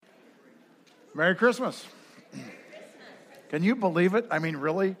Merry Christmas. Can you believe it? I mean,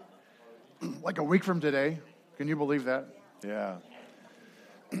 really? Like a week from today? Can you believe that? Yeah.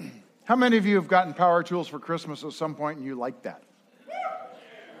 How many of you have gotten power tools for Christmas at some point and you like that?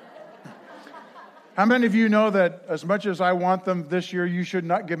 How many of you know that as much as I want them this year, you should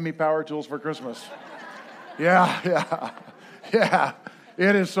not give me power tools for Christmas? Yeah.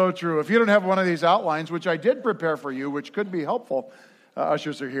 It is so true. If you don't have one of these outlines, which I did prepare for you, which could be helpful,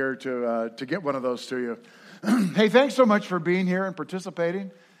 ushers are here to get one of those to you. Hey, thanks so much for being here and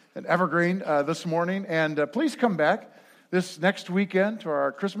participating at Evergreen this morning. And please come back this next weekend to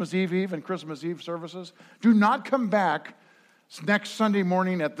our Christmas Eve and Christmas Eve services. Do not come back next Sunday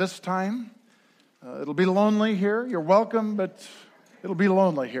morning at this time. It'll be lonely here. You're welcome, but it'll be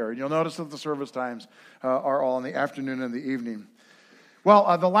lonely here. And you'll notice that the service times are all in the afternoon and the evening.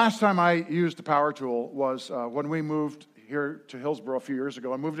 Well, the last time I used a power tool was when we moved here to Hillsboro a few years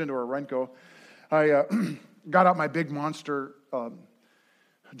ago. I moved into a Renco. I got out my big monster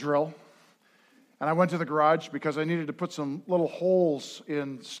drill, and I went to the garage because I needed to put some little holes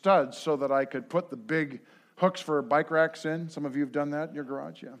in studs so that I could put the big hooks for bike racks in. Some of you have done that in your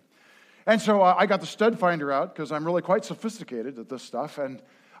garage, yeah. And so I got the stud finder out because I'm really quite sophisticated at this stuff, and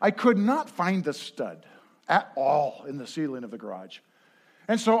I could not find the stud at all in the ceiling of the garage.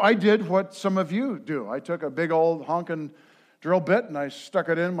 And so I did what some of you do. I took a big old honkin' drill bit and I stuck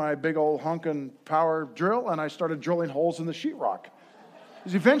it in my big old honkin' power drill and I started drilling holes in the sheetrock.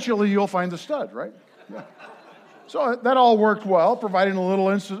 Because eventually you'll find the stud, right? Yeah. So that all worked well, providing a little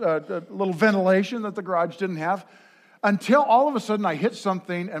ventilation that the garage didn't have, until all of a sudden I hit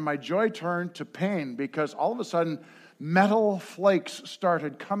something and my joy turned to pain because all of a sudden metal flakes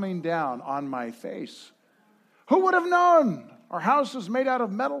started coming down on my face. Who would have known? Our house is made out of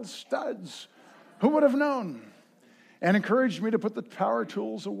metal studs. Who would have known? And encouraged me to put the power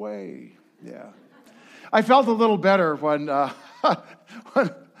tools away. Yeah. I felt a little better when some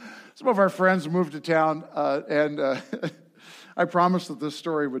of our friends moved to town, and I promised that this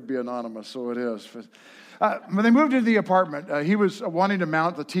story would be anonymous, so it is. When they moved into the apartment, he was wanting to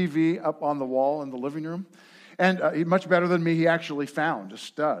mount the TV up on the wall in the living room. And much better than me, he actually found a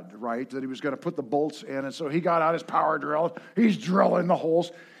stud, right, that he was going to put the bolts in. And so he got out his power drill. He's drilling the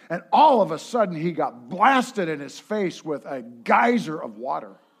holes. And all of a sudden, he got blasted in his face with a geyser of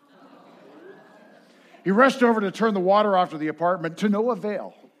water. He rushed over to turn the water off to the apartment to no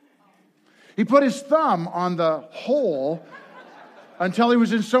avail. He put his thumb on the hole until he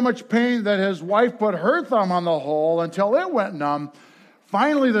was in so much pain that his wife put her thumb on the hole until it went numb.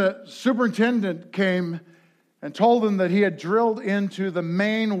 Finally, the superintendent came and told him that he had drilled into the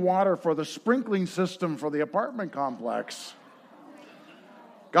main water for the sprinkling system for the apartment complex.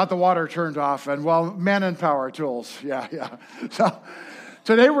 Got the water turned off, and well, men and power tools. Yeah. So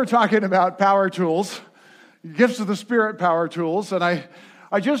today we're talking about power tools, gifts of the Spirit power tools, and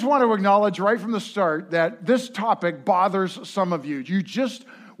I just want to acknowledge right from the start that this topic bothers some of you. You just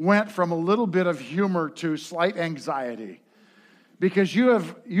went from a little bit of humor to slight anxiety. Because you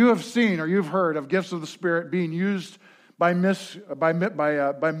have seen or you've heard of gifts of the Spirit being used misused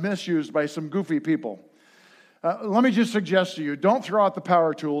by some goofy people. Let me just suggest to you, don't throw out the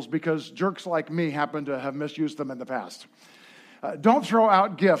power tools because jerks like me happen to have misused them in the past. Don't throw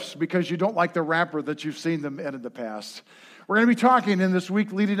out gifts because you don't like the wrapper that you've seen them in the past. We're going to be talking in this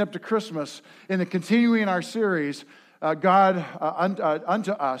week leading up to Christmas, in the continuing our series, God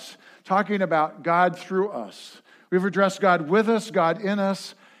unto us, talking about God through us. We've addressed God with us, God in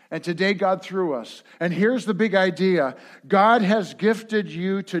us, and today God through us. And here's the big idea. God has gifted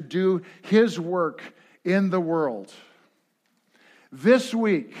you to do His work in the world. This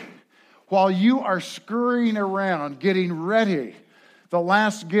week, while you are scurrying around, getting ready, the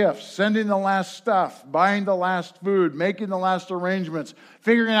last gifts, sending the last stuff, buying the last food, making the last arrangements,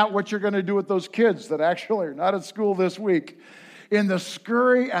 figuring out what you're going to do with those kids that actually are not at school this week, in the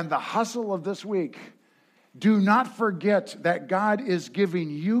scurry and the hustle of this week, do not forget that God is giving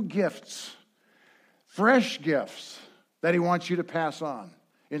you gifts, fresh gifts, that He wants you to pass on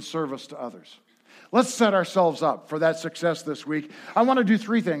in service to others. Let's set ourselves up for that success this week. I want to do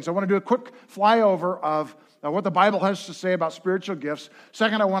three things. I want to do a quick flyover of what the Bible has to say about spiritual gifts.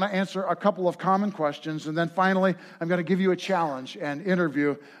 Second, I want to answer a couple of common questions. And then finally, I'm going to give you a challenge and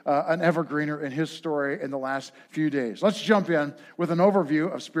interview an evergreener in his story in the last few days. Let's jump in with an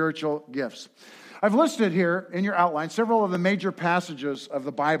overview of spiritual gifts. I've listed here in your outline several of the major passages of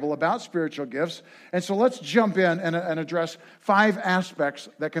the Bible about spiritual gifts. And so let's jump in and address 5 aspects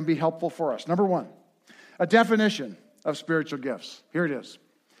that can be helpful for us. Number 1, a definition of spiritual gifts. Here it is.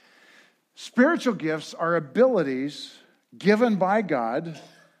 Spiritual gifts are abilities given by God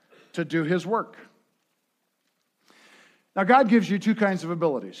to do his work. Now, God gives you two kinds of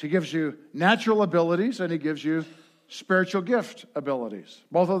abilities. He gives you natural abilities and he gives you spiritual gift abilities.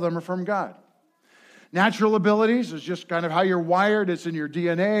 Both of them are from God. Natural abilities is just kind of how you're wired. It's in your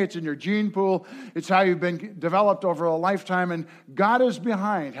DNA. It's in your gene pool. It's how you've been developed over a lifetime. And God is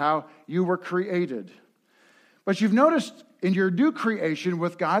behind how you were created. But you've noticed in your new creation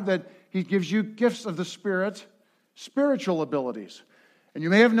with God that he gives you gifts of the Spirit, spiritual abilities. And you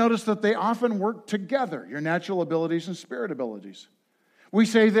may have noticed that they often work together, your natural abilities and spirit abilities. We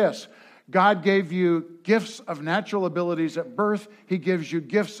say this: God gave you gifts of natural abilities at birth. He gives you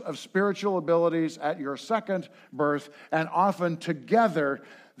gifts of spiritual abilities at your second birth. And often together,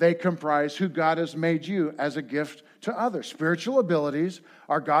 they comprise who God has made you as a gift to others. Spiritual abilities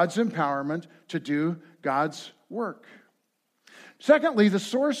are God's empowerment to do God's work. Secondly, the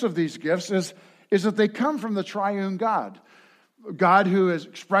source of these gifts is that they come from the triune God. God who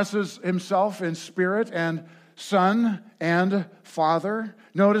expresses himself in Spirit and Son and Father.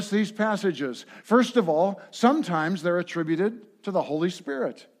 Notice these passages. First of all, sometimes they're attributed to the Holy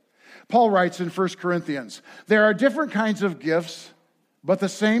Spirit. Paul writes in 1 Corinthians, there are different kinds of gifts, but the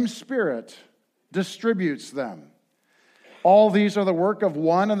same Spirit distributes them. All these are the work of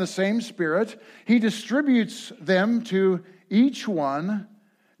one and the same Spirit. He distributes them to each one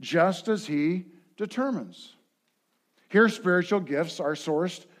just as he determines. Here, spiritual gifts are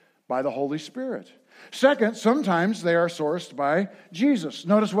sourced by the Holy Spirit. Second, sometimes they are sourced by Jesus.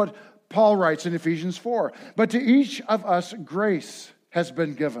 Notice what Paul writes in Ephesians 4. But to each of us grace has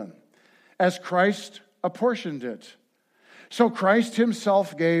been given, as Christ apportioned it. So Christ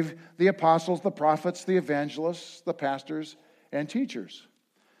himself gave the apostles, the prophets, the evangelists, the pastors, and teachers.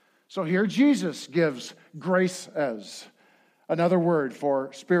 So here Jesus gives grace as another word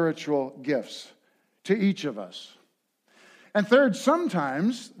for spiritual gifts to each of us. And third,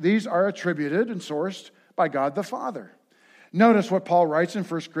 sometimes these are attributed and sourced by God the Father. Notice what Paul writes in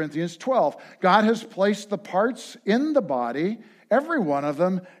 1 Corinthians 12. God has placed the parts in the body, every one of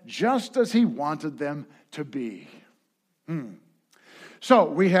them, just as he wanted them to be. So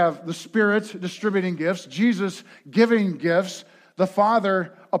we have the Spirit distributing gifts, Jesus giving gifts, the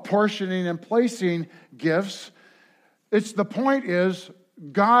Father apportioning and placing gifts. The point is,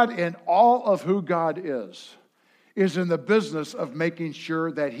 God in all of who God is in the business of making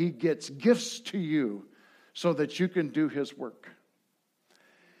sure that he gets gifts to you so that you can do his work.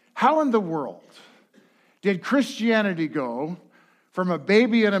 How in the world did Christianity go from a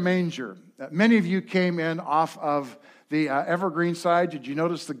baby in a manger? Many of you came in off of the Evergreen side. Did you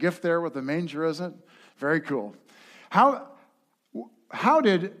notice the gift there with the manger, isn't it? Very cool. How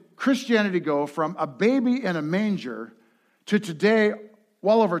did Christianity go from a baby in a manger to today,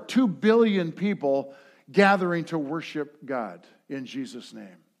 well over 2 billion people gathering to worship God in Jesus'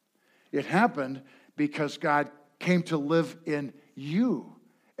 name? It happened because God came to live in you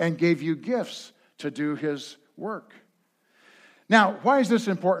and gave you gifts to do his work. Now, why is this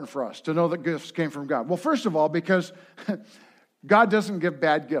important for us to know that gifts came from God? Well, first of all, because God doesn't give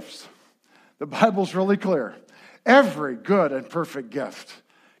bad gifts. The Bible's really clear. Every good and perfect gift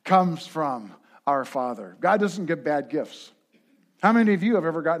comes from our Father. God doesn't give bad gifts. How many of you have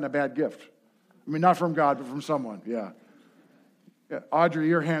ever gotten a bad gift? I mean, not from God, but from someone. Yeah. Audrey,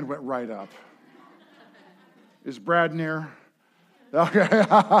 your hand went right up. Is Brad near? Okay.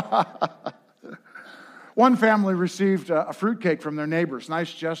 One family received a fruitcake from their neighbors.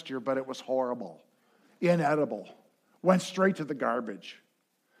 Nice gesture, but it was horrible. Inedible. Went straight to the garbage.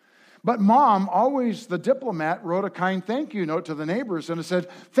 But Mom, always the diplomat, wrote a kind thank you note to the neighbors and it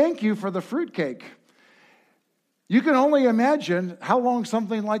said, "Thank you for the fruitcake." You can only imagine how long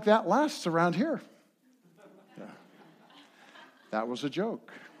something like that lasts around here. Yeah. That was a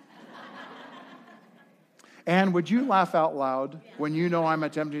joke. And would you laugh out loud when you know I'm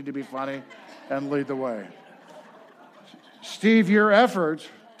attempting to be funny and lead the way? Steve, your effort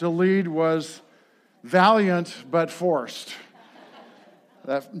to lead was valiant but forced.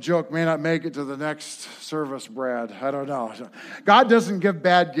 That joke may not make it to the next service, Brad. I don't know. God doesn't give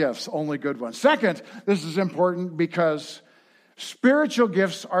bad gifts, only good ones. Second, this is important because spiritual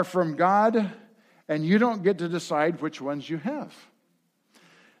gifts are from God, and you don't get to decide which ones you have.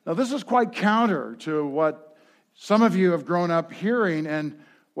 Now, this is quite counter to what some of you have grown up hearing and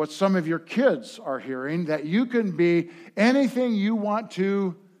what some of your kids are hearing, that you can be anything you want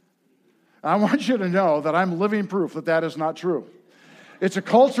to. I want you to know that I'm living proof that that is not true. It's a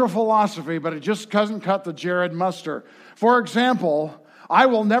cultural philosophy, but it just doesn't cut the Jared muster. For example, I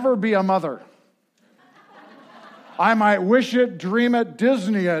will never be a mother. I might wish it, dream it,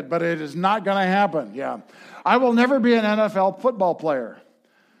 Disney it, but it is not going to happen. Yeah. I will never be an NFL football player.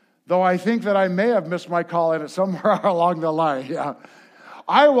 though I think that I may have missed my call in it somewhere along the line. Yeah.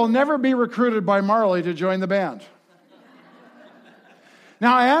 I will never be recruited by Marley to join the band.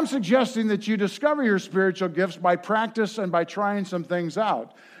 Now, I am suggesting that you discover your spiritual gifts by practice and by trying some things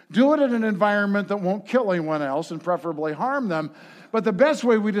out. Do it in an environment that won't kill anyone else and preferably harm them. But the best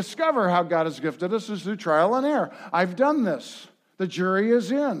way we discover how God has gifted us is through trial and error. I've done this. The jury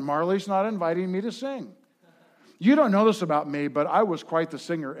is in. Marley's not inviting me to sing. You don't know this about me, but I was quite the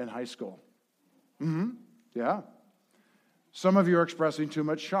singer in high school. Yeah. Some of you are expressing too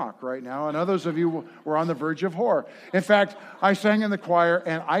much shock right now, and others of you were on the verge of horror. In fact, I sang in the choir,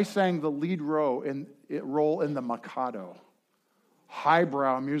 and I sang the lead role in the Mikado.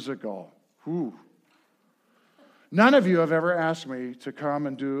 Highbrow musical. Whew. None of you have ever asked me to come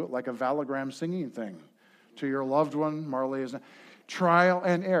and do like a valogram singing thing to your loved one. Marley is not. Trial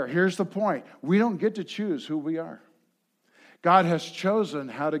and error. Here's the point. We don't get to choose who we are. God has chosen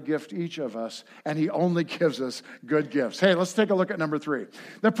how to gift each of us, and he only gives us good gifts. Hey, let's take a look at number 3.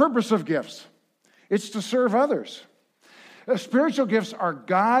 The purpose of gifts. It's to serve others. Spiritual gifts are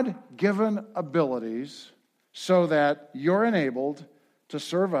God-given abilities so that you're enabled to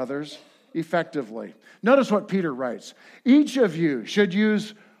serve others effectively. Notice what Peter writes. Each of you should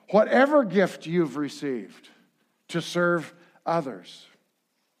use whatever gift you've received to serve others.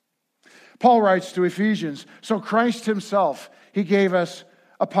 Paul writes to Ephesians, so Christ himself, he gave us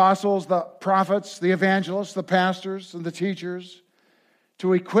apostles, the prophets, the evangelists, the pastors, and the teachers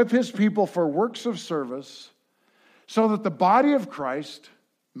to equip his people for works of service so that the body of Christ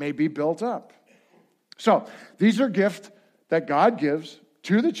may be built up. So these are gifts that God gives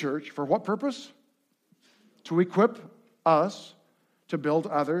to the church for what purpose? To equip us to build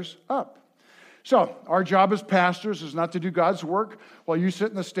others up. So, our job as pastors is not to do God's work while you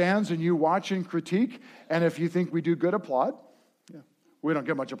sit in the stands and you watch and critique, and if you think we do good, applaud. Yeah. We don't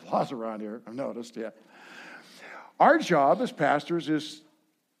get much applause around here, I've noticed, yeah. Our job as pastors is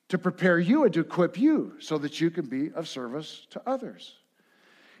to prepare you and to equip you so that you can be of service to others.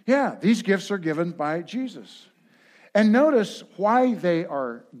 Yeah, these gifts are given by Jesus. And notice why they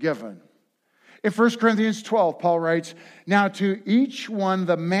are given. In 1 Corinthians 12, Paul writes, now to each one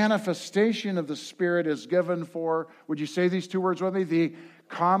the manifestation of the Spirit is given for, would you say these 2 words with me? The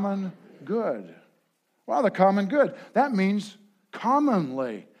common good. Well, the common good. That means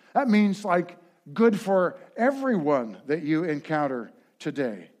commonly. That means like good for everyone that you encounter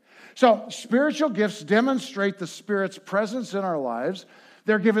today. So spiritual gifts demonstrate the Spirit's presence in our lives.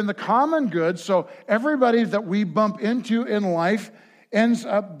 They're given the common good, so everybody that we bump into in life ends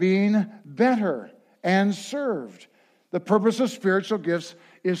up being better and served. The purpose of spiritual gifts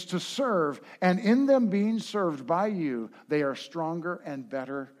is to serve, and in them being served by you, they are stronger and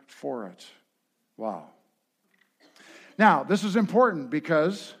better for it. Wow. Now, this is important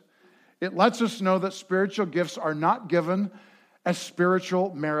because it lets us know that spiritual gifts are not given as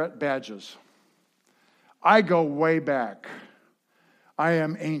spiritual merit badges. I go way back. I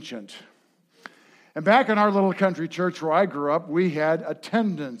am ancient. And back in our little country church where I grew up, we had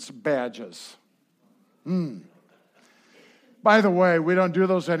attendance badges. By the way, we don't do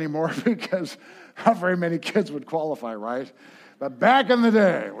those anymore because not very many kids would qualify, right? But back in the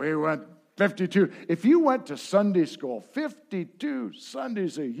day, we went 52. If you went to Sunday school 52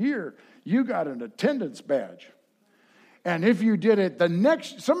 Sundays a year, you got an attendance badge. And if you did it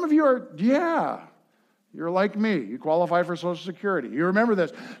some of you are, you're like me. You qualify for Social Security. You remember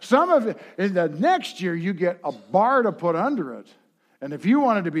this. Some of it, in the next year, you get a bar to put under it. And if you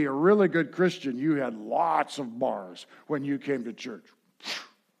wanted to be a really good Christian, you had lots of bars when you came to church.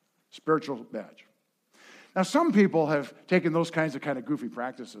 Spiritual badge. Now, some people have taken those kinds of goofy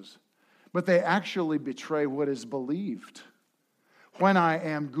practices, but they actually betray what is believed. When I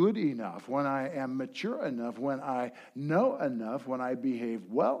am good enough, when I am mature enough, when I know enough, when I behave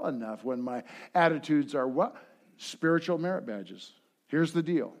well enough, when my attitudes are spiritual merit badges. Here's the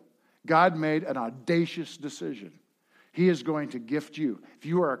deal. God made an audacious decision. He is going to gift you. If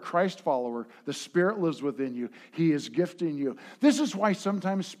you are a Christ follower, the Spirit lives within you. He is gifting you. This is why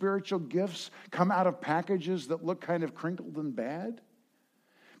sometimes spiritual gifts come out of packages that look kind of crinkled and bad.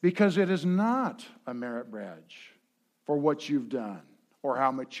 Because it is not a merit badge for what you've done or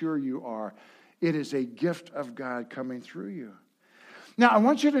how mature you are. It is a gift of God coming through you. Now, I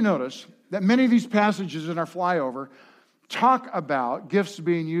want you to notice that many of these passages in our flyover talk about gifts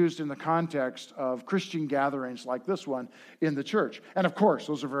being used in the context of Christian gatherings like this one in the church. And of course,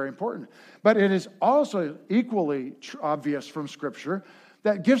 those are very important. But it is also equally obvious from Scripture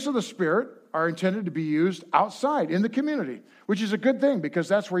that gifts of the Spirit are intended to be used outside in the community, which is a good thing because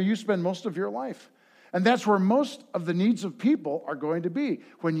that's where you spend most of your life. And that's where most of the needs of people are going to be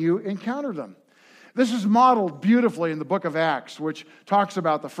when you encounter them. This is modeled beautifully in the book of Acts, which talks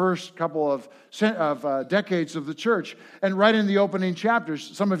about the first couple of decades of the church. And right in the opening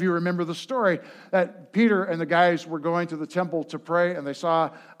chapters, some of you remember the story that Peter and the guys were going to the temple to pray, and they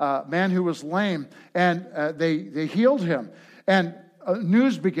saw a man who was lame, and they healed him. And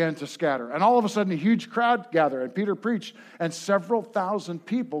news began to scatter. And all of a sudden, a huge crowd gathered, and Peter preached, and several thousand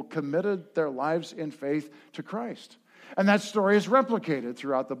people committed their lives in faith to Christ. And that story is replicated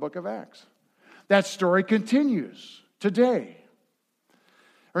throughout the book of Acts. That story continues today.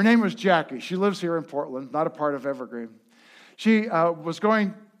 Her name was Jackie. She lives here in Portland, not a part of Evergreen. She was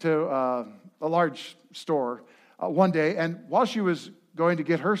going to a large store one day, and while she was going to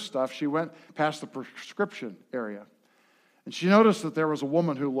get her stuff, she went past the prescription area. And she noticed that there was a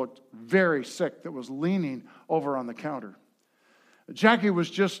woman who looked very sick that was leaning over on the counter. Jackie was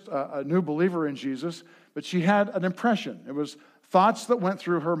just a new believer in Jesus, but she had an impression. It was thoughts that went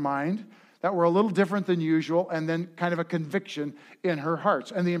through her mind that were a little different than usual, and then kind of a conviction in her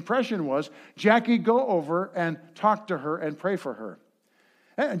heart. And the impression was, Jackie, go over and talk to her and pray for her.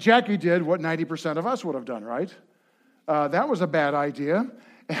 And Jackie did what 90% of us would have done, right? That was a bad idea,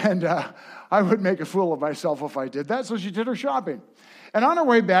 and I would make a fool of myself if I did that, so she did her shopping. And on her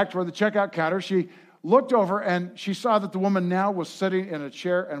way back toward the checkout counter, she looked over and she saw that the woman now was sitting in a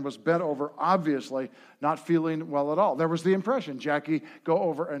chair and was bent over, obviously not feeling well at all. There was the impression, Jackie, go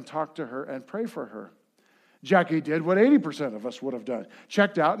over and talk to her and pray for her. Jackie did what 80% of us would have done,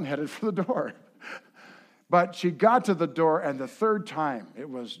 checked out and headed for the door. But she got to the door, and the third time it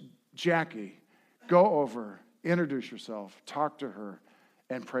was, Jackie, go over, introduce yourself, talk to her,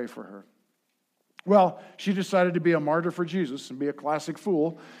 and pray for her. Well, she decided to be a martyr for Jesus and be a classic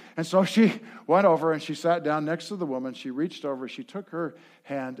fool. And so she went over and she sat down next to the woman. She reached over, she took her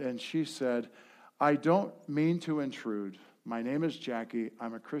hand, and she said, I don't mean to intrude. My name is Jackie.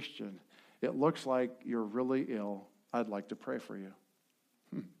 I'm a Christian. It looks like you're really ill. I'd like to pray for you.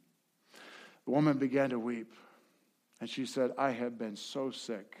 The woman began to weep. And she said, I have been so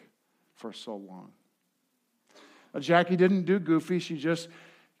sick for so long. Now, Jackie didn't do goofy. She just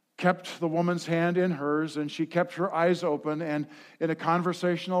kept the woman's hand in hers, and she kept her eyes open and in a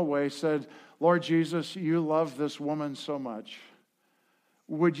conversational way said, Lord Jesus, you love this woman so much.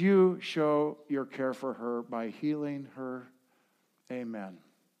 Would you show your care for her by healing her? Amen.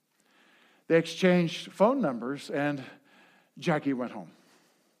 They exchanged phone numbers, and Jackie went home.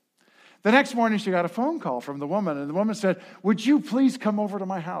 The next morning, she got a phone call from the woman, and the woman said, would you please come over to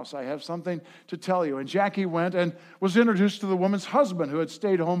my house? I have something to tell you. And Jackie went and was introduced to the woman's husband, who had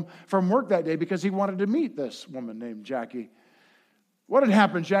stayed home from work that day because he wanted to meet this woman named Jackie. What had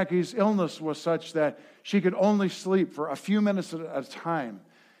happened, Jackie's illness was such that she could only sleep for a few minutes at a time.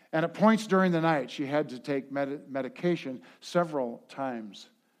 And at points during the night, she had to take medication several times.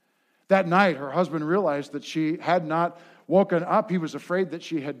 That night, her husband realized that she had not woken up. He was afraid that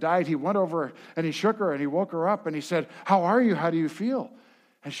she had died. He went over and he shook her and he woke her up and he said, how are you? How do you feel?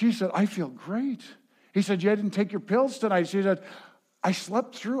 And she said, I feel great. He said, you didn't take your pills tonight. She said, I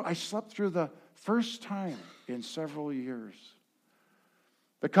slept through the first time in several years.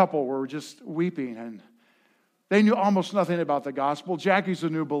 The couple were just weeping, and they knew almost nothing about the gospel. Jackie's a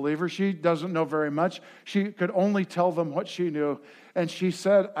new believer. She doesn't know very much. She could only tell them what she knew. And she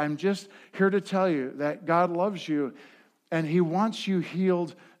said, I'm just here to tell you that God loves you, and he wants you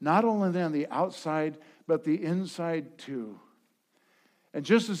healed, not only on the outside, but the inside too. And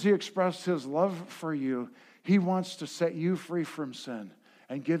just as he expressed his love for you, he wants to set you free from sin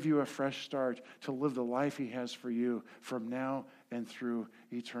and give you a fresh start to live the life he has for you from now and through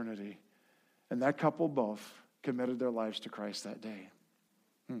eternity. And that couple both committed their lives to Christ that day.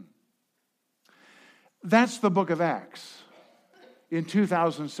 That's the book of Acts in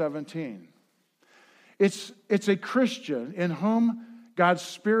 2017. It's a Christian in whom God's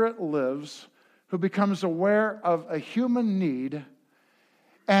Spirit lives, who becomes aware of a human need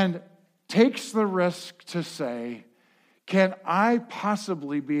and takes the risk to say, can I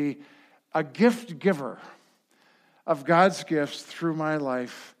possibly be a gift giver of God's gifts through my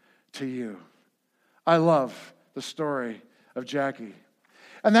life to you? I love the story of Jackie.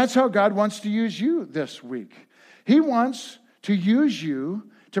 And that's how God wants to use you this week. He wants to use you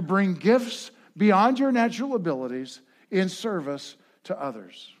to bring gifts beyond your natural abilities in service to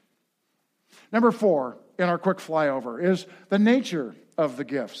others. Number 4 in our quick flyover is the nature of the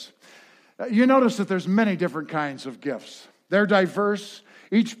gifts. You notice that there's many different kinds of gifts. They're diverse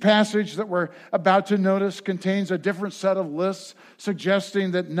Each passage that we're about to notice contains a different set of lists,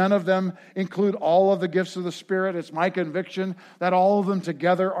 suggesting that none of them include all of the gifts of the Spirit. It's my conviction that all of them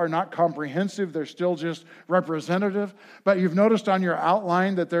together are not comprehensive. They're still just representative. But you've noticed on your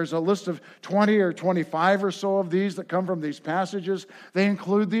outline that there's a list of 20 or 25 or so of these that come from these passages. They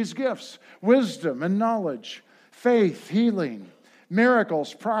include these gifts: wisdom and knowledge, faith, healing,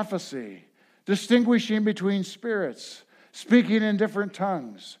 miracles, prophecy, distinguishing between spirits, speaking in different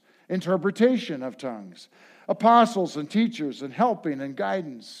tongues, interpretation of tongues, apostles and teachers and helping and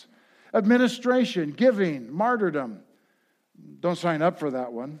guidance, administration, giving, martyrdom. Don't sign up for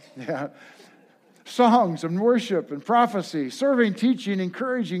that one. Yeah. Songs and worship and prophecy, serving, teaching,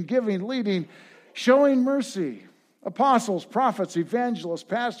 encouraging, giving, leading, showing mercy, apostles, prophets, evangelists,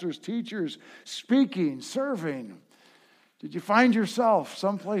 pastors, teachers, speaking, serving. Did you find yourself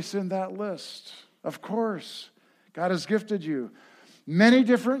someplace in that list? Of course. God has gifted you many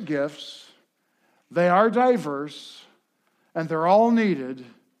different gifts. They are diverse, and they're all needed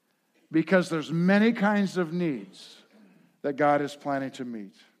because there's many kinds of needs that God is planning to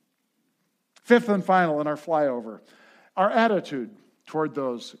meet. Fifth and final in our flyover, our attitude toward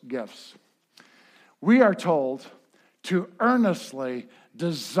those gifts. We are told to earnestly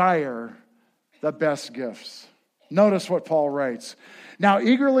desire the best gifts. Notice what Paul writes. Now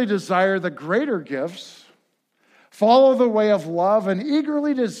eagerly desire the greater gifts, follow the way of love, and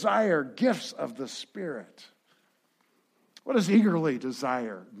eagerly desire gifts of the Spirit. What does eagerly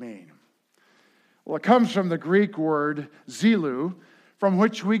desire mean? Well, it comes from the Greek word zelu, from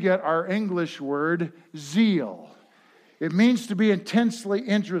which we get our English word zeal. It means to be intensely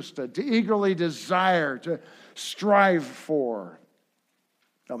interested, to eagerly desire, to strive for.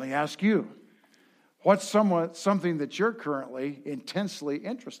 Let me ask you, what's something that you're currently intensely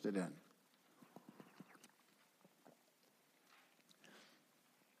interested in?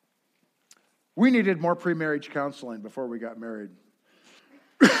 We needed more pre-marriage counseling before we got married.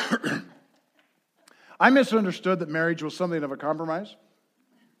 I misunderstood that marriage was something of a compromise.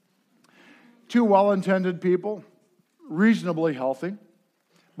 Two well-intended people, reasonably healthy,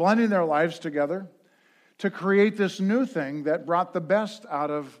 blending their lives together to create this new thing that brought the best out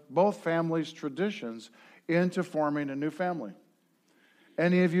of both families' traditions into forming a new family.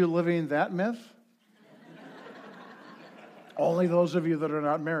 Any of you living that myth? Only those of you that are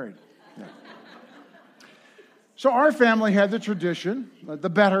not married. Yeah. So our family had the tradition, the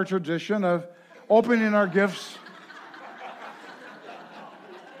better tradition, of opening our gifts.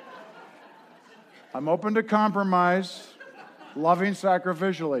 I'm open to compromise, loving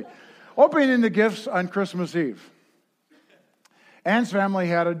sacrificially. Opening the gifts on Christmas Eve. Anne's family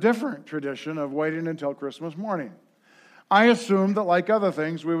had a different tradition of waiting until Christmas morning. I assumed that, like other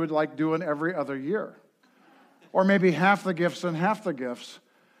things, we would like doing every other year. Or maybe half the gifts and half the gifts.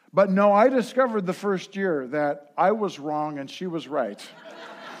 But no, I discovered the first year that I was wrong and she was right.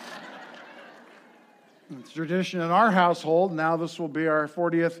 It's tradition in our household. Now this will be our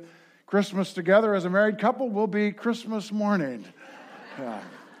 40th Christmas together as a married couple. Will be Christmas morning. Yeah.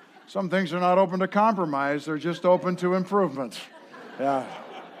 Some things are not open to compromise. They're just open to improvement. Yeah.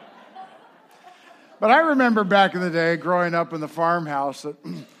 But I remember back in the day, growing up in the farmhouse, that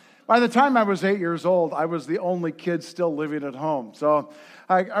by the time I was 8 years old, I was the only kid still living at home. So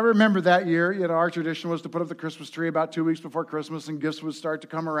I remember that year, our tradition was to put up the Christmas tree about 2 weeks before Christmas, and gifts would start to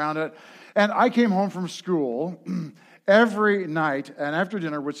come around it. And I came home from school every night, and after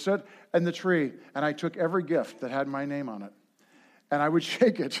dinner would sit in the tree, and I took every gift that had my name on it. And I would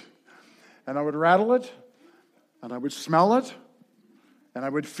shake it, and I would rattle it, and I would smell it, and I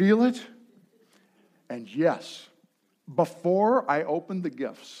would feel it. And yes, before I opened the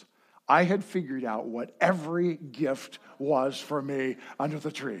gifts, I had figured out what every gift was for me under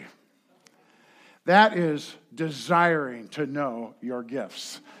the tree. That is desiring to know your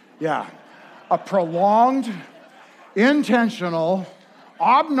gifts. Yeah. A prolonged, intentional,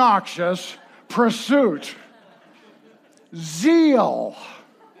 obnoxious pursuit. Zeal.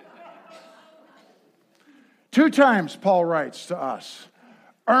 2 times Paul writes to us,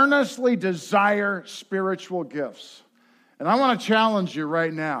 earnestly desire spiritual gifts. And I want to challenge you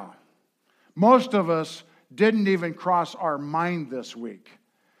right now. Most of us didn't even cross our mind this week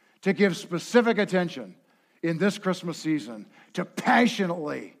to give specific attention in this Christmas season to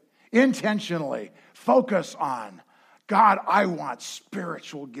passionately, intentionally focus on, God, I want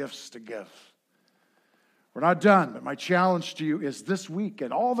spiritual gifts to give. We're not done, but my challenge to you is this week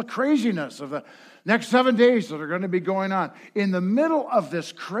and all the craziness of the next 7 days that are going to be going on. In the middle of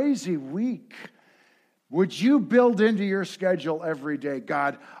this crazy week, Would you build into your schedule every day,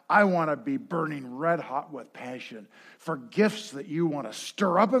 God, I want to be burning red hot with passion for gifts that you want to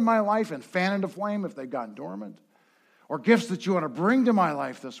stir up in my life and fan into flame if they've gone dormant, or gifts that you want to bring to my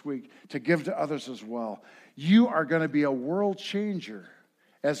life this week to give to others as well. You are going to be a world changer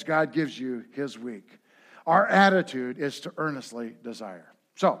as God gives you his week. Our attitude is to earnestly desire.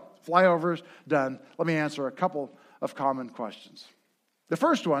 So, flyovers done. Let me answer a couple of common questions. The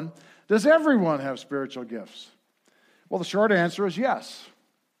first one, does everyone have spiritual gifts? Well, the short answer is yes.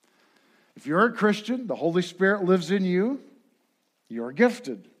 If you're a Christian, the Holy Spirit lives in you, you're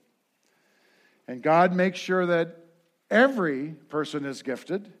gifted. And God makes sure that every person is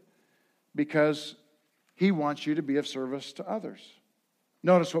gifted because he wants you to be of service to others.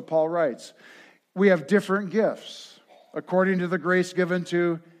 Notice what Paul writes. We have different gifts according to the grace given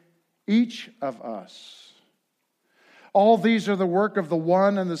to each of us. All these are the work of the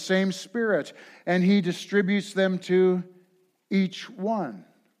one and the same Spirit, and he distributes them to each one,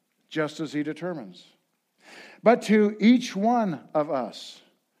 just as he determines. But to each one of us,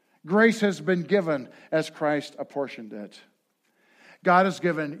 grace has been given as Christ apportioned it. God has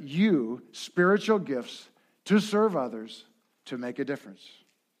given you spiritual gifts to serve others, to make a difference.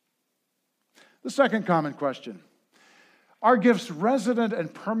 The second common question, are gifts resident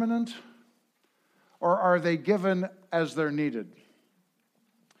and permanent, or are they given as they're needed?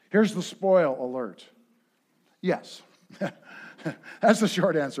 Here's the spoil alert. Yes. That's the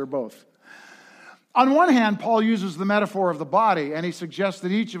short answer, both. On one hand, Paul uses the metaphor of the body, and he suggests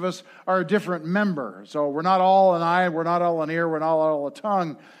that each of us are a different member. So we're not all an eye, we're not all an ear, we're not all a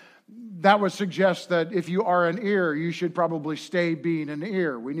tongue. That would suggest that if you are an ear, you should probably stay being an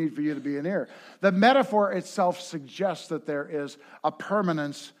ear. We need for you to be an ear. The metaphor itself suggests that there is a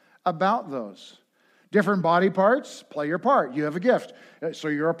permanence about those. Different body parts play your part. You have a gift. So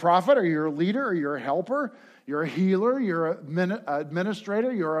you're a prophet, or you're a leader, or you're a helper, you're a healer, you're an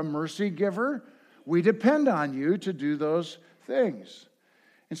administrator, you're a mercy giver. We depend on you to do those things.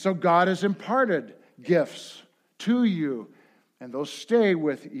 And so God has imparted gifts to you, and those stay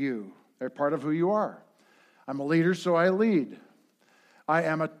with you. They're part of who you are. I'm a leader, so I lead.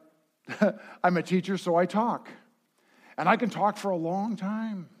 I'm a teacher, so I talk. And I can talk for a long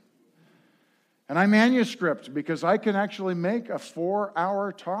time. And I manuscript because I can actually make a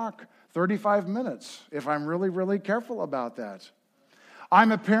 4-hour talk 35 minutes if I'm really, really careful about that.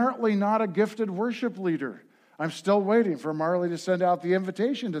 I'm apparently not a gifted worship leader. I'm still waiting for Marley to send out the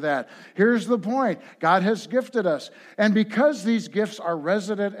invitation to that. Here's the point. God has gifted us. And because these gifts are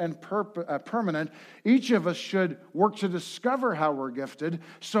resident and permanent, each of us should work to discover how we're gifted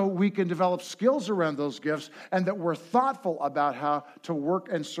so we can develop skills around those gifts and that we're thoughtful about how to work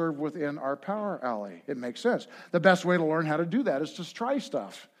and serve within our power alley. It makes sense. The best way to learn how to do that is just try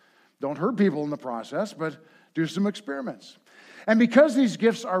stuff. Don't hurt people in the process, but do some experiments. And because these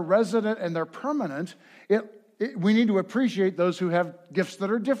gifts are resident and they're permanent, we need to appreciate those who have gifts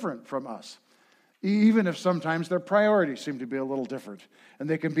that are different from us, even if sometimes their priorities seem to be a little different, and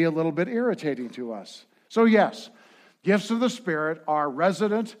they can be a little bit irritating to us. So yes, gifts of the Spirit are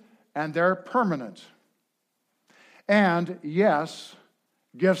resident and they're permanent. And yes,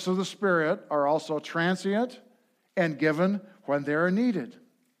 gifts of the Spirit are also transient and given when they are needed.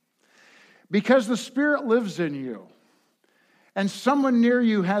 Because the Spirit lives in you, and someone near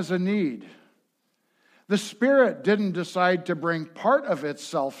you has a need, the Spirit didn't decide to bring part of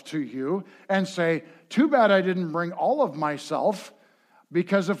itself to you and say, too bad I didn't bring all of myself,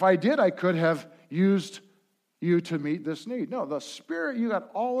 because if I did, I could have used you to meet this need. No, the Spirit, you got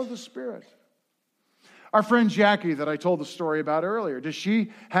all of the Spirit. Our friend Jackie that I told the story about earlier, does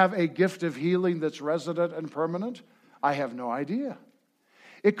she have a gift of healing that's resident and permanent? I have no idea.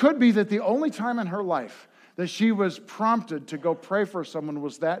 It could be that the only time in her life that she was prompted to go pray for someone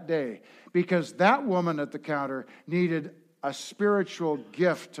was that day, because that woman at the counter needed a spiritual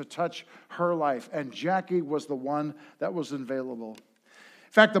gift to touch her life, and Jackie was the one that was available.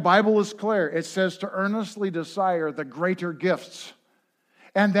 In fact, the Bible is clear. It says to earnestly desire the greater gifts,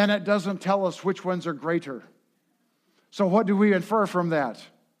 and then it doesn't tell us which ones are greater. So what do we infer from that?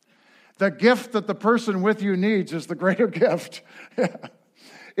 The gift that the person with you needs is the greater gift.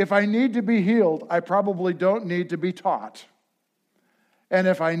 If I need to be healed, I probably don't need to be taught. And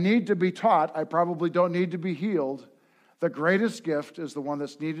if I need to be taught, I probably don't need to be healed. The greatest gift is the one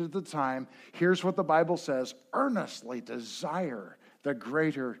that's needed at the time. Here's what the Bible says: earnestly desire the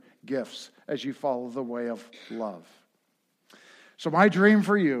greater gifts as you follow the way of love. So my dream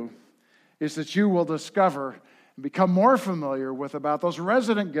for you is that you will discover become more familiar with about those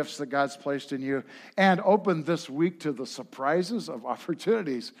resident gifts that God's placed in you, and open this week to the surprises of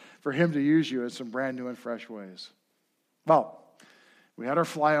opportunities for Him to use you in some brand new and fresh ways. Well, we had our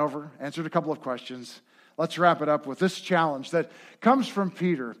flyover, answered a couple of questions. Let's wrap it up with this challenge that comes from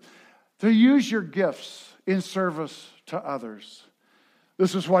Peter, to use your gifts in service to others.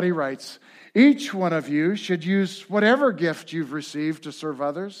 This is what he writes. Each one of you should use whatever gift you've received to serve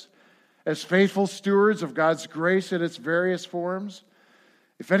others as faithful stewards of God's grace in its various forms.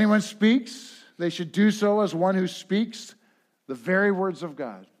 If anyone speaks, they should do so as one who speaks the very words of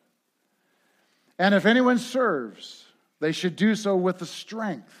God. And if anyone serves, they should do so with the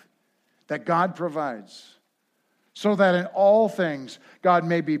strength that God provides, so that in all things God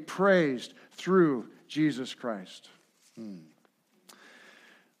may be praised through Jesus Christ.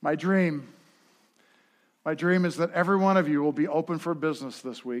 My dream is that every one of you will be open for business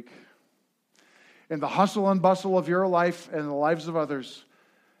this week. In the hustle and bustle of your life and the lives of others,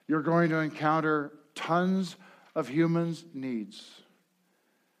 you're going to encounter tons of humans' needs.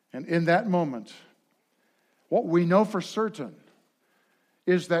 And in that moment, what we know for certain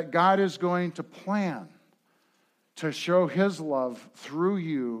is that God is going to plan to show His love through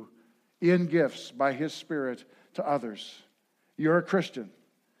you in gifts by His Spirit to others. You're a Christian.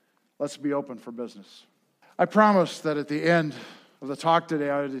 Let's be open for business. I promised that at the end of the talk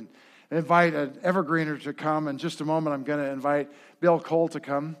today, I would invite an evergreener to come. In just a moment, I'm going to invite Bill Cole to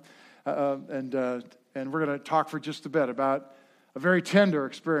come, and we're going to talk for just a bit about a very tender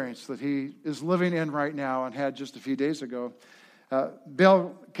experience that he is living in right now and had just a few days ago.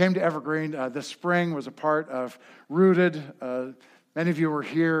 Bill came to Evergreen this spring, was a part of Rooted. Many of you were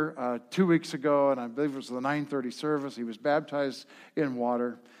here 2 weeks ago, and I believe it was the 9:30 service. He was baptized in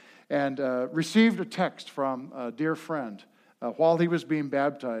water and received a text from a dear friend while he was being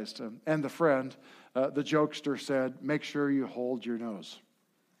baptized. And the friend, the jokester, said, "Make sure you hold your nose.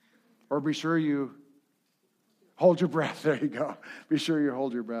 Or be sure you hold your breath." There you go. Be sure you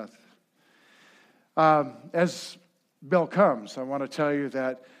hold your breath. As Bill comes, I want to tell you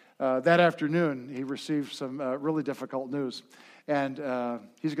that that afternoon he received some really difficult news, and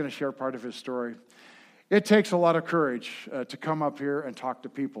he's going to share part of his story. It takes a lot of courage to come up here and talk to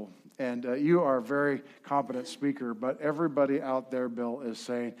people, and you are a very competent speaker, but everybody out there, Bill, is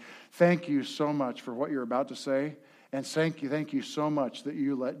saying, thank you so much for what you're about to say, and thank you so much that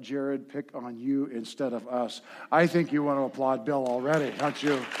you let Jared pick on you instead of us. I think you want to applaud Bill already, don't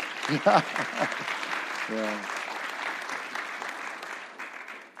you? Yeah.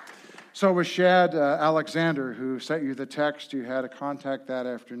 So it was Shad Alexander who sent you the text. You had a contact that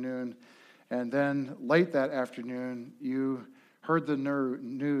afternoon. And then late that afternoon, you heard the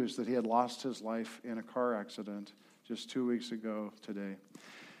news that he had lost his life in a car accident just 2 weeks ago today.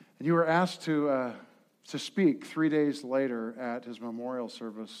 And you were asked to speak 3 days later at his memorial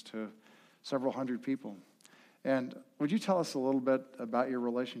service to several hundred people. And would you tell us a little bit about your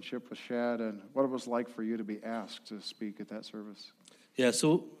relationship with Shad and what it was like for you to be asked to speak at that service? Yeah,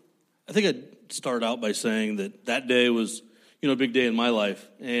 so I think I'd start out by saying that day was, a big day in my life.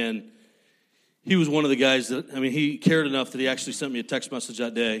 And he was one of the guys that, he cared enough that he actually sent me a text message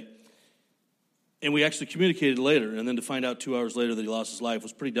that day. And we actually communicated later. And then to find out 2 hours later that he lost his life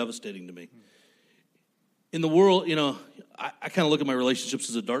was pretty devastating to me. In the world, I kind of look at my relationships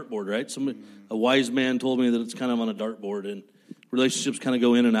as a dartboard, right? A wise man told me that it's kind of on a dartboard, and relationships kind of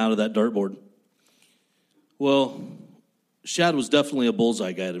go in and out of that dartboard. Well, Shad was definitely a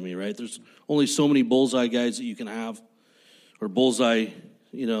bullseye guy to me, right? There's only so many bullseye guys that you can have, or bullseye,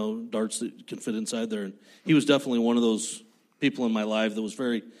 darts that can fit inside there. And he was definitely one of those people in my life that was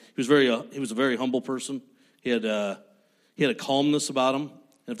he was a very humble person. He had a calmness about him.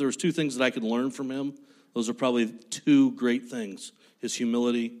 And if there was two things that I could learn from him, those are probably two great things: his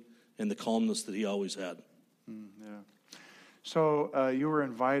humility and the calmness that he always had. Yeah. So you were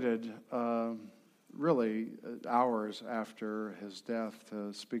invited really hours after his death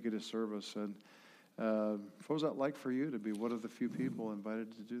to speak at his service. And what was that like for you to be one of the few people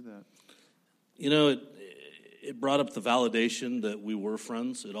invited to do that? It brought up the validation that we were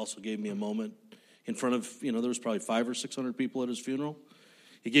friends. It also gave me a moment in front of, there was probably 500 or 600 people at his funeral.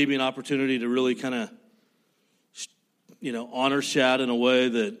 It gave me an opportunity to really kind of, honor Shad in a way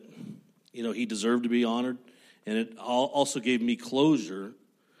that, he deserved to be honored. And it also gave me closure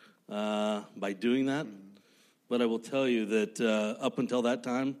by doing that. But I will tell you that up until that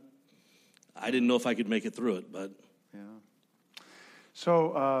time, I didn't know if I could make it through it. But yeah.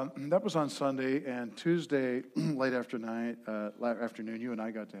 So that was on Sunday, and Tuesday late afternoon, you and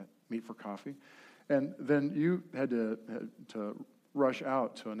I got to meet for coffee, and then you had to rush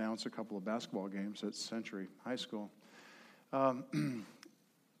out to announce a couple of basketball games at Century High School.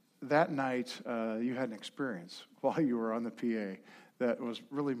 That night, you had an experience while you were on the PA that was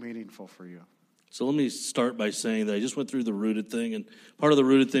really meaningful for you. So let me start by saying that I just went through the rooted thing, and part of the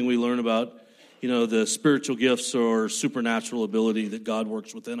rooted thing we learn about, the spiritual gifts or supernatural ability that God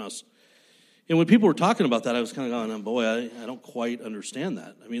works within us. And when people were talking about that, I was kind of going, boy, I don't quite understand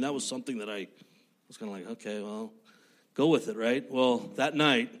that. I mean, that was something that I was kind of like, okay, well, go with it, right? Well, that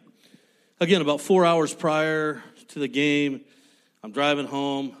night, again, about 4 hours prior to the game, I'm driving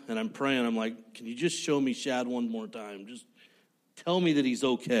home, and I'm praying. I'm like, can you just show me Shad one more time? Just tell me that he's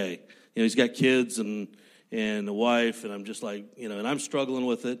okay. He's got kids and a wife, and I'm just like, and I'm struggling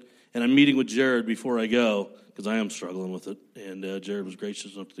with it. And I'm meeting with Jared before I go, because I am struggling with it. And Jared was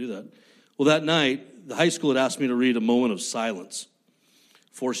gracious enough to do that. Well, that night, the high school had asked me to read a moment of silence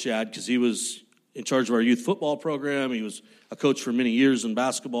for Shad, because he was in charge of our youth football program. He was a coach for many years in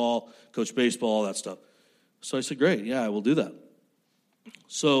basketball, coached baseball, all that stuff. So I said, great, yeah, I will do that.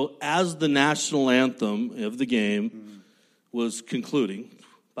 So as the national anthem of the game was concluding,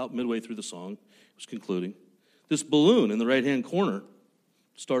 about midway through the song, it was concluding, this balloon in the right-hand corner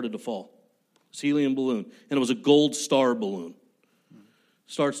started to fall. This helium balloon. And it was a gold star balloon.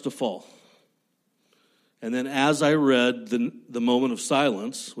 Starts to fall. And then as I read the moment of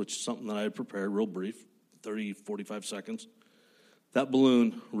silence, which is something that I had prepared, real brief, 30, 45 seconds, that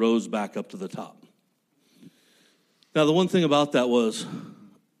balloon rose back up to the top. Now, the one thing about that was,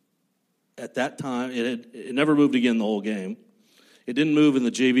 at that time, it never moved again the whole game. It didn't move in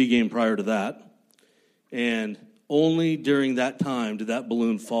the JV game prior to that. And only during that time did that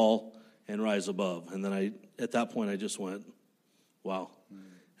balloon fall and rise above. And then at that point, I just went, wow.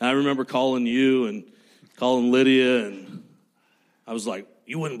 And I remember calling you and calling Lydia, and I was like,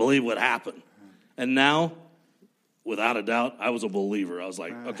 you wouldn't believe what happened. And now, without a doubt, I was a believer. I was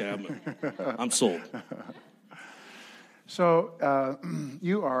like, okay, I'm sold. So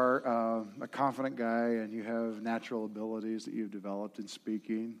you are a confident guy, and you have natural abilities that you've developed in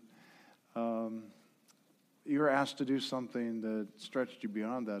speaking. You were asked to do something that stretched you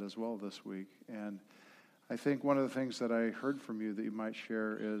beyond that as well this week. And I think one of the things that I heard from you that you might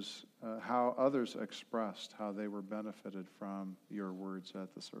share is how others expressed how they were benefited from your words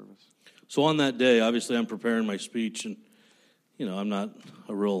at the service. So on that day, obviously I'm preparing my speech, and, I'm not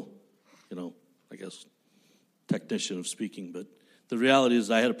a real, I guess, technician of speaking, but the reality is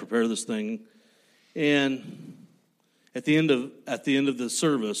I had to prepare this thing. And at the end of the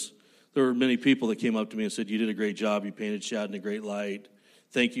service, there were many people that came up to me and said, you did a great job. You painted Shad in a great light.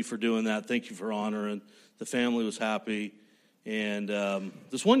 Thank you for doing that. Thank you for honoring. The family was happy. And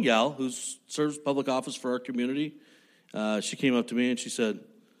this one gal who serves public office for our community, she came up to me and she said,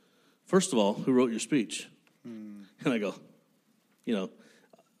 first of all, who wrote your speech? And I go,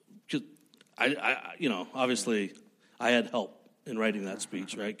 obviously I had help in writing that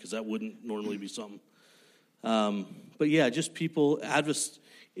speech, right? Because that wouldn't normally be something. But yeah, just people,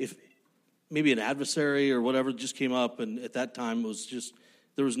 if maybe an adversary or whatever just came up, and at that time it was just,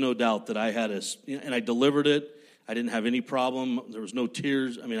 there was no doubt that I had and I delivered it. I didn't have any problem. There was no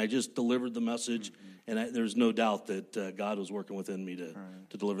tears. I mean, I just delivered the message, and there was no doubt that God was working within me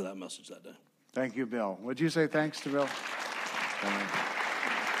to deliver that message that day. Thank you, Bill. Would you say thanks to Bill?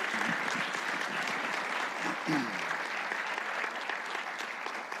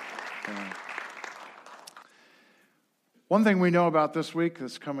 One thing we know about this week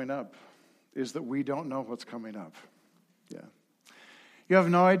that's coming up is that we don't know what's coming up. Yeah. You have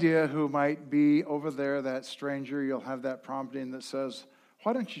no idea who might be over there, that stranger. You'll have that prompting that says,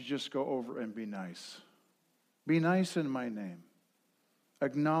 why don't you just go over and be nice? Be nice in my name.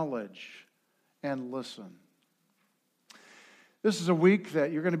 Acknowledge and listen. This is a week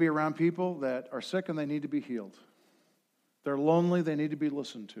that you're going to be around people that are sick and they need to be healed. They're lonely, they need to be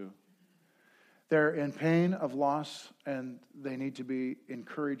listened to. They're in pain of loss, and they need to be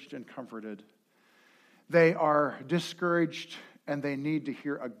encouraged and comforted. They are discouraged, and they need to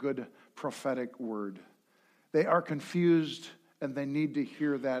hear a good prophetic word. They are confused, and they need to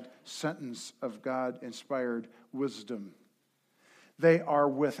hear that sentence of God-inspired wisdom. They are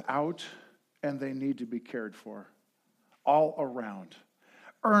without, and they need to be cared for. All around.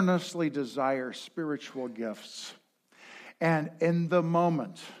 Earnestly desire spiritual gifts. And in the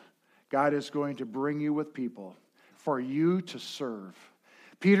moment, God is going to bring you with people for you to serve.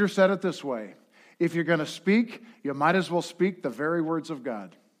 Peter said it this way, if you're going to speak, you might as well speak the very words of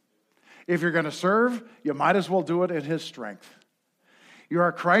God. If you're going to serve, you might as well do it in His strength. You're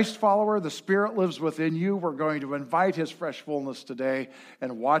a Christ follower. The Spirit lives within you. We're going to invite His fresh fullness today.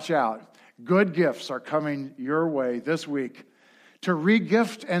 And watch out. Good gifts are coming your way this week to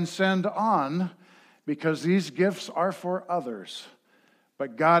re-gift and send on, because these gifts are for others.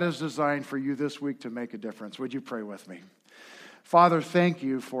 But God has designed for you this week to make a difference. Would you pray with me? Father, thank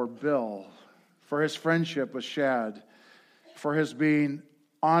you for Bill, for his friendship with Shad, for his being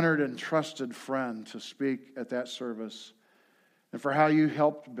honored and trusted friend to speak at that service, and for how you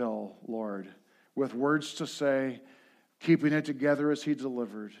helped Bill, Lord, with words to say, keeping it together as he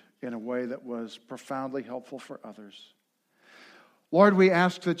delivered in a way that was profoundly helpful for others. Lord, we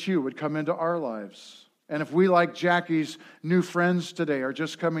ask that you would come into our lives. And if we, like Jackie's new friends today, are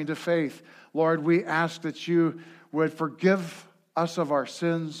just coming to faith, Lord, we ask that you would forgive us of our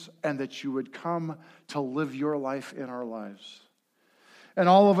sins and that you would come to live your life in our lives. And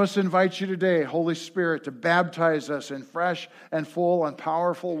all of us invite you today, Holy Spirit, to baptize us in fresh and full and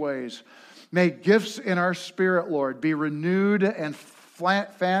powerful ways. May gifts in our spirit, Lord, be renewed and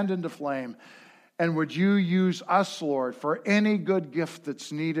fanned into flame. And would you use us, Lord, for any good gift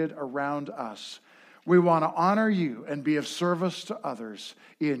that's needed around us. We want to honor you and be of service to others.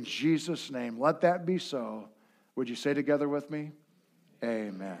 In Jesus' name, let that be so. Would you say together with me?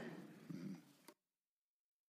 Amen.